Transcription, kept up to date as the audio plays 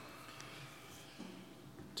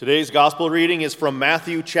Today's gospel reading is from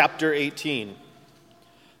Matthew chapter 18.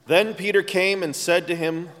 Then Peter came and said to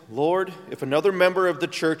him, "Lord, if another member of the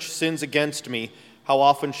church sins against me, how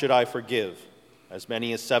often should I forgive? As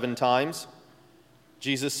many as 7 times?"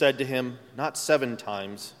 Jesus said to him, "Not 7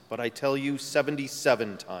 times, but I tell you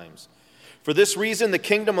 77 times. For this reason the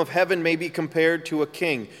kingdom of heaven may be compared to a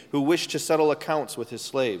king who wished to settle accounts with his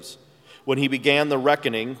slaves. When he began the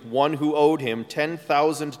reckoning, one who owed him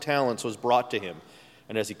 10,000 talents was brought to him.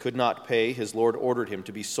 And as he could not pay, his Lord ordered him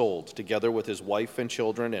to be sold, together with his wife and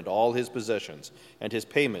children and all his possessions, and his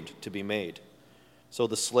payment to be made. So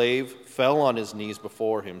the slave fell on his knees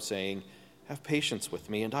before him, saying, 'Have patience with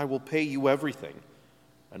me, and I will pay you everything.'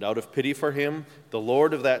 And out of pity for him, the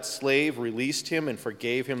Lord of that slave released him and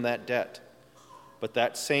forgave him that debt. But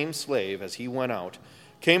that same slave, as he went out,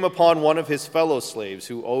 came upon one of his fellow slaves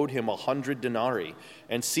who owed him 100 denarii,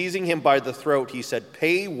 and seizing him by the throat, he said,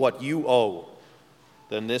 'Pay what you owe.'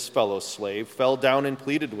 Then this fellow slave fell down and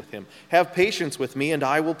pleaded with him, 'Have patience with me, and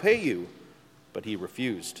I will pay you.' But he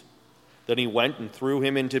refused. Then he went and threw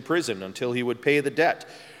him into prison until he would pay the debt.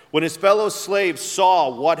 When his fellow slaves saw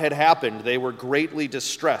what had happened, they were greatly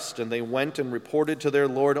distressed, and they went and reported to their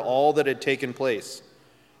Lord all that had taken place.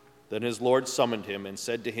 Then his Lord summoned him and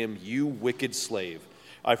said to him, 'You wicked slave,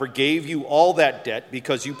 I forgave you all that debt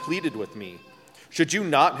because you pleaded with me. Should you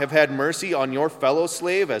not have had mercy on your fellow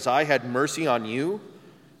slave as I had mercy on you?'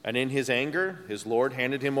 And in his anger, his Lord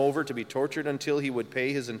handed him over to be tortured until he would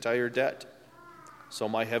pay his entire debt. So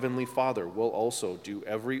my heavenly Father will also do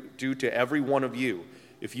to every one of you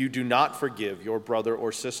if you do not forgive your brother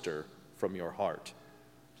or sister from your heart."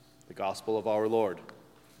 The gospel of our Lord.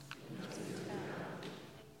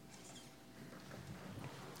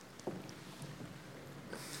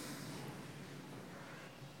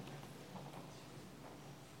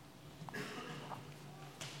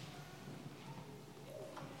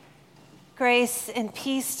 Grace and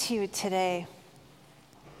peace to you today.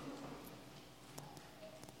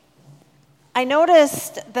 I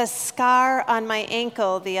noticed the scar on my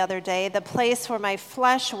ankle the other day, the place where my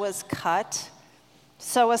flesh was cut,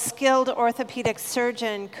 so a skilled orthopedic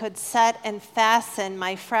surgeon could set and fasten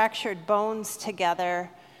my fractured bones together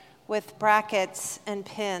with brackets and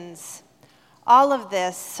pins. All of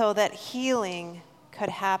this so that healing could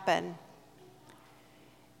happen.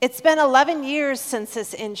 It's been 11 years since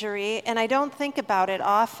this injury, and I don't think about it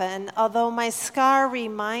often, although my scar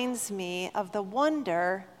reminds me of the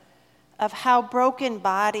wonder of how broken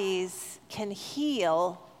bodies can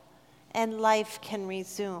heal and life can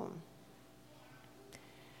resume.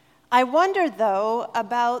 I wonder, though,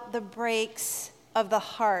 about the breaks of the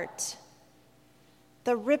heart,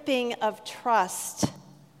 the ripping of trust,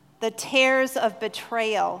 the tears of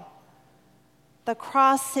betrayal, the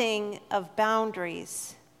crossing of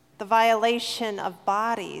boundaries, the violation of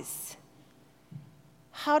bodies.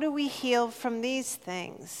 How do we heal from these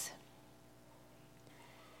things?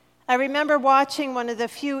 I remember watching one of the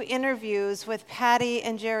few interviews with Patty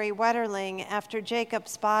and Jerry Wetterling after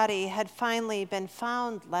Jacob's body had finally been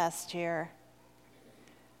found last year.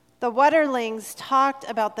 The Wetterlings talked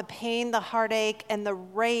about the pain, the heartache, and the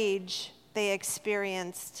rage they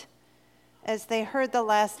experienced as they heard the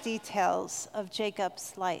last details of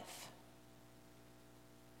Jacob's life.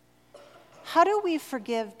 How do we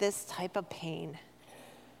forgive this type of pain?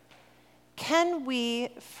 Can we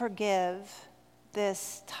forgive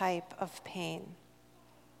this type of pain?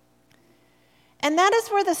 And that is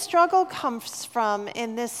where the struggle comes from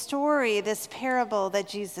in this story, this parable that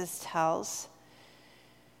Jesus tells.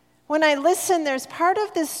 When I listen, there's part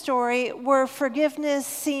of this story where forgiveness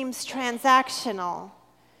seems transactional,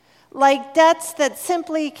 like debts that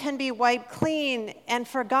simply can be wiped clean and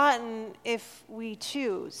forgotten if we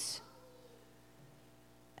choose.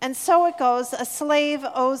 And so it goes, a slave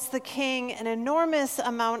owes the king an enormous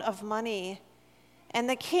amount of money, and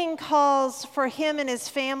the king calls for him and his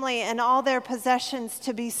family and all their possessions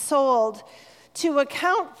to be sold to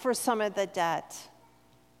account for some of the debt.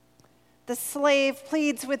 The slave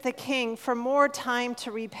pleads with the king for more time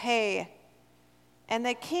to repay, and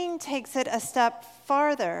the king takes it a step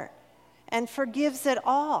farther and forgives it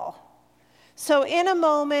all. So in a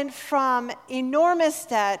moment from enormous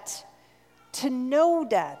debt to no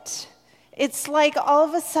debt, it's like all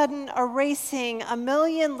of a sudden erasing a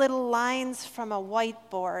million little lines from a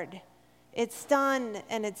whiteboard. It's done,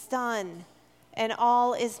 and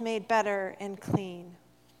all is made better and clean.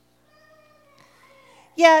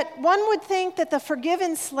 Yet one would think that the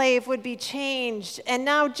forgiven slave would be changed and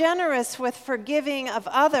now generous with forgiving of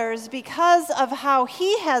others because of how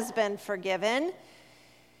he has been forgiven.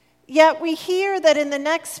 Yet we hear that in the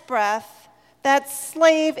next breath, That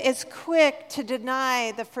slave is quick to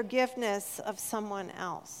deny the forgiveness of someone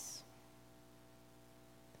else.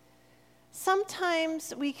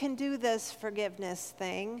 Sometimes we can do this forgiveness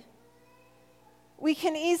thing. We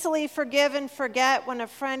can easily forgive and forget when a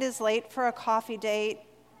friend is late for a coffee date,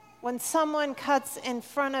 when someone cuts in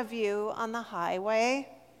front of you on the highway,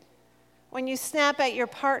 when you snap at your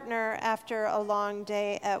partner after a long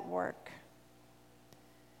day at work.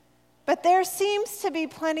 But there seems to be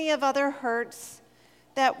plenty of other hurts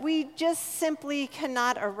that we just simply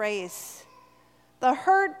cannot erase. The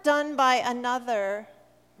hurt done by another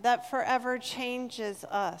that forever changes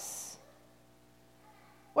us.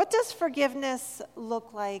 What does forgiveness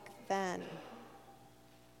look like then?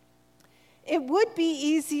 It would be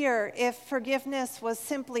easier if forgiveness was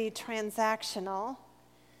simply transactional.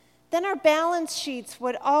 Then our balance sheets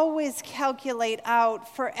would always calculate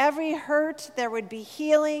out for every hurt there would be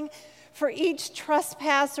healing. For each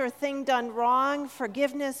trespass or thing done wrong,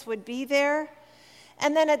 forgiveness would be there.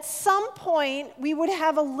 And then at some point, we would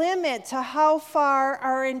have a limit to how far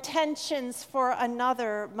our intentions for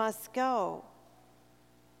another must go.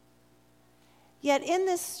 Yet in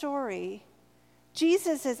this story,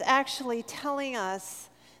 Jesus is actually telling us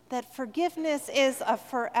that forgiveness is a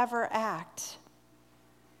forever act.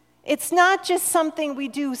 It's not just something we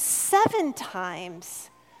do 7 times,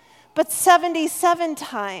 but 77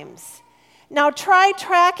 times. Now try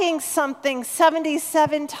tracking something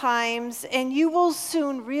 77 times, and you will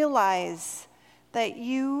soon realize that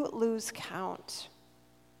you lose count.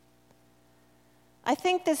 I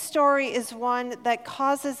think this story is one that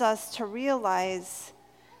causes us to realize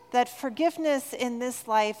that forgiveness in this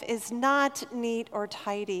life is not neat or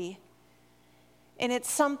tidy, and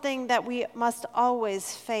it's something that we must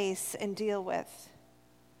always face and deal with.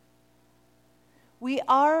 We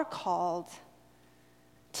are called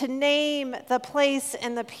to name the place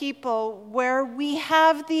and the people where we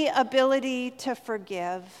have the ability to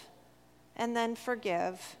forgive, and then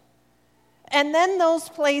forgive. And then those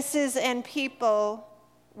places and people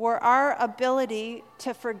where our ability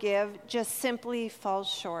to forgive just simply falls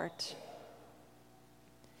short.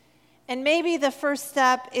 And maybe the first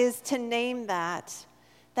step is to name that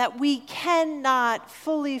we cannot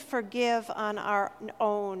fully forgive on our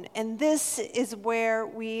own. And this is where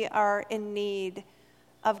we are in need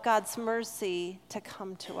of God's mercy to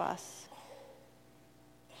come to us.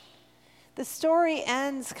 The story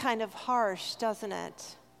ends kind of harsh, doesn't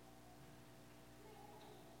it?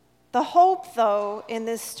 The hope, though, in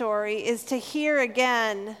this story is to hear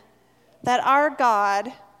again that our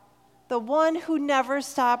God, the one who never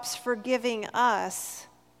stops forgiving us,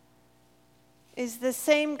 is the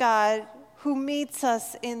same God who meets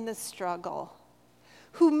us in the struggle,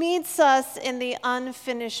 who meets us in the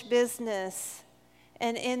unfinished business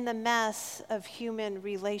and in the mess of human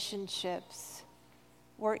relationships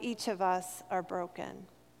where each of us are broken.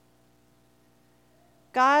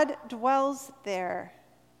 God dwells there,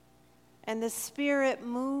 and the Spirit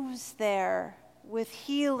moves there with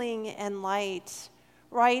healing and light,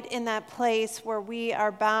 right in that place where we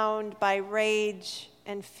are bound by rage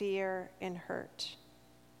and fear and hurt.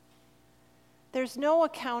 There's no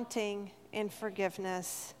accounting in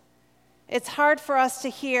forgiveness. It's hard for us to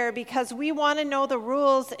hear because we want to know the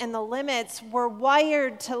rules and the limits. We're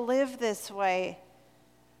wired to live this way.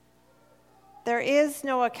 There is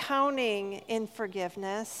no accounting in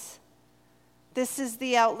forgiveness. This is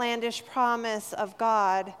the outlandish promise of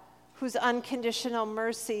God, whose unconditional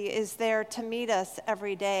mercy is there to meet us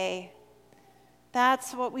every day.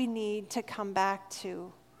 That's what we need to come back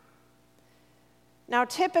to. Now,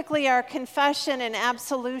 typically, our confession and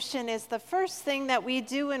absolution is the first thing that we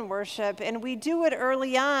do in worship, and we do it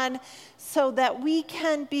early on so that we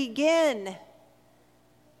can begin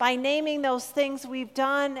by naming those things we've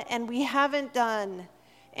done and we haven't done,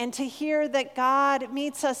 and to hear that God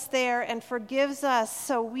meets us there and forgives us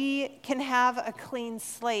so we can have a clean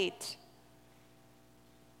slate.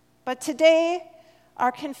 But today,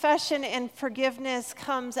 our confession and forgiveness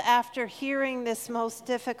comes after hearing this most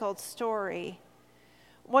difficult story.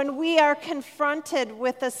 When we are confronted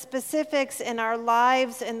with the specifics in our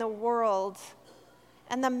lives and the world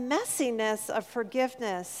and the messiness of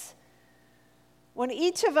forgiveness, when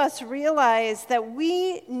each of us realize that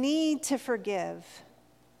we need to forgive,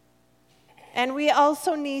 and we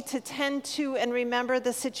also need to tend to and remember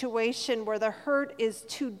the situation where the hurt is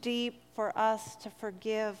too deep for us to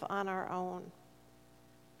forgive on our own.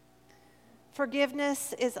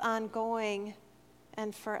 Forgiveness is ongoing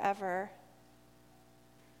and forever.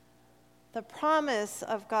 The promise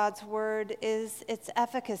of God's word is its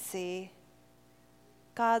efficacy.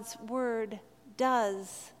 God's word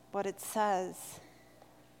does what it says.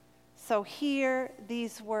 So hear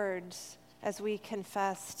these words as we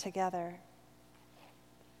confess together.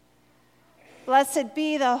 Blessed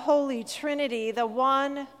be the Holy Trinity, the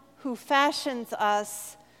one who fashions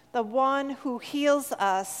us, the one who heals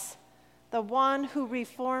us, the one who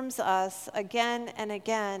reforms us again and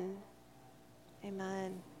again.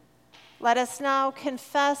 Amen. Let us now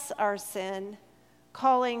confess our sin,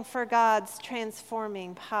 calling for God's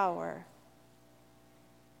transforming power.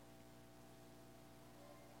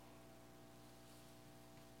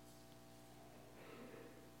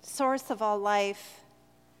 Source of all life,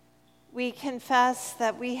 we confess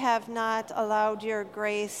that we have not allowed your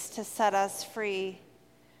grace to set us free.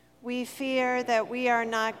 We fear that we are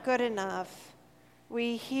not good enough.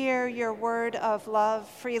 We hear your word of love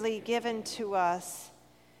freely given to us,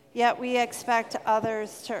 yet we expect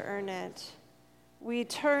others to earn it. We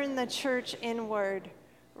turn the church inward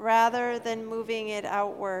rather than moving it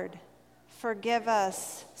outward. Forgive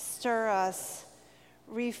us, stir us,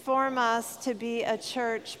 reform us to be a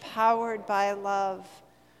church powered by love,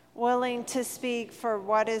 willing to speak for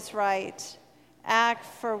what is right, act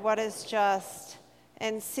for what is just,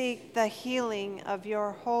 and seek the healing of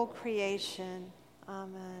your whole creation.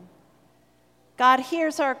 Amen. God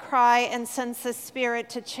hears our cry and sends the Spirit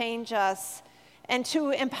to change us and to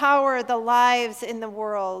empower the lives in the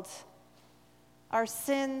world. Our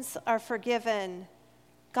sins are forgiven.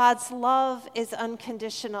 God's love is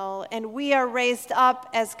unconditional, and we are raised up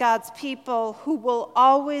as God's people who will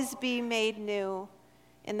always be made new.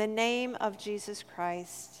 In the name of Jesus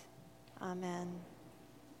Christ, amen.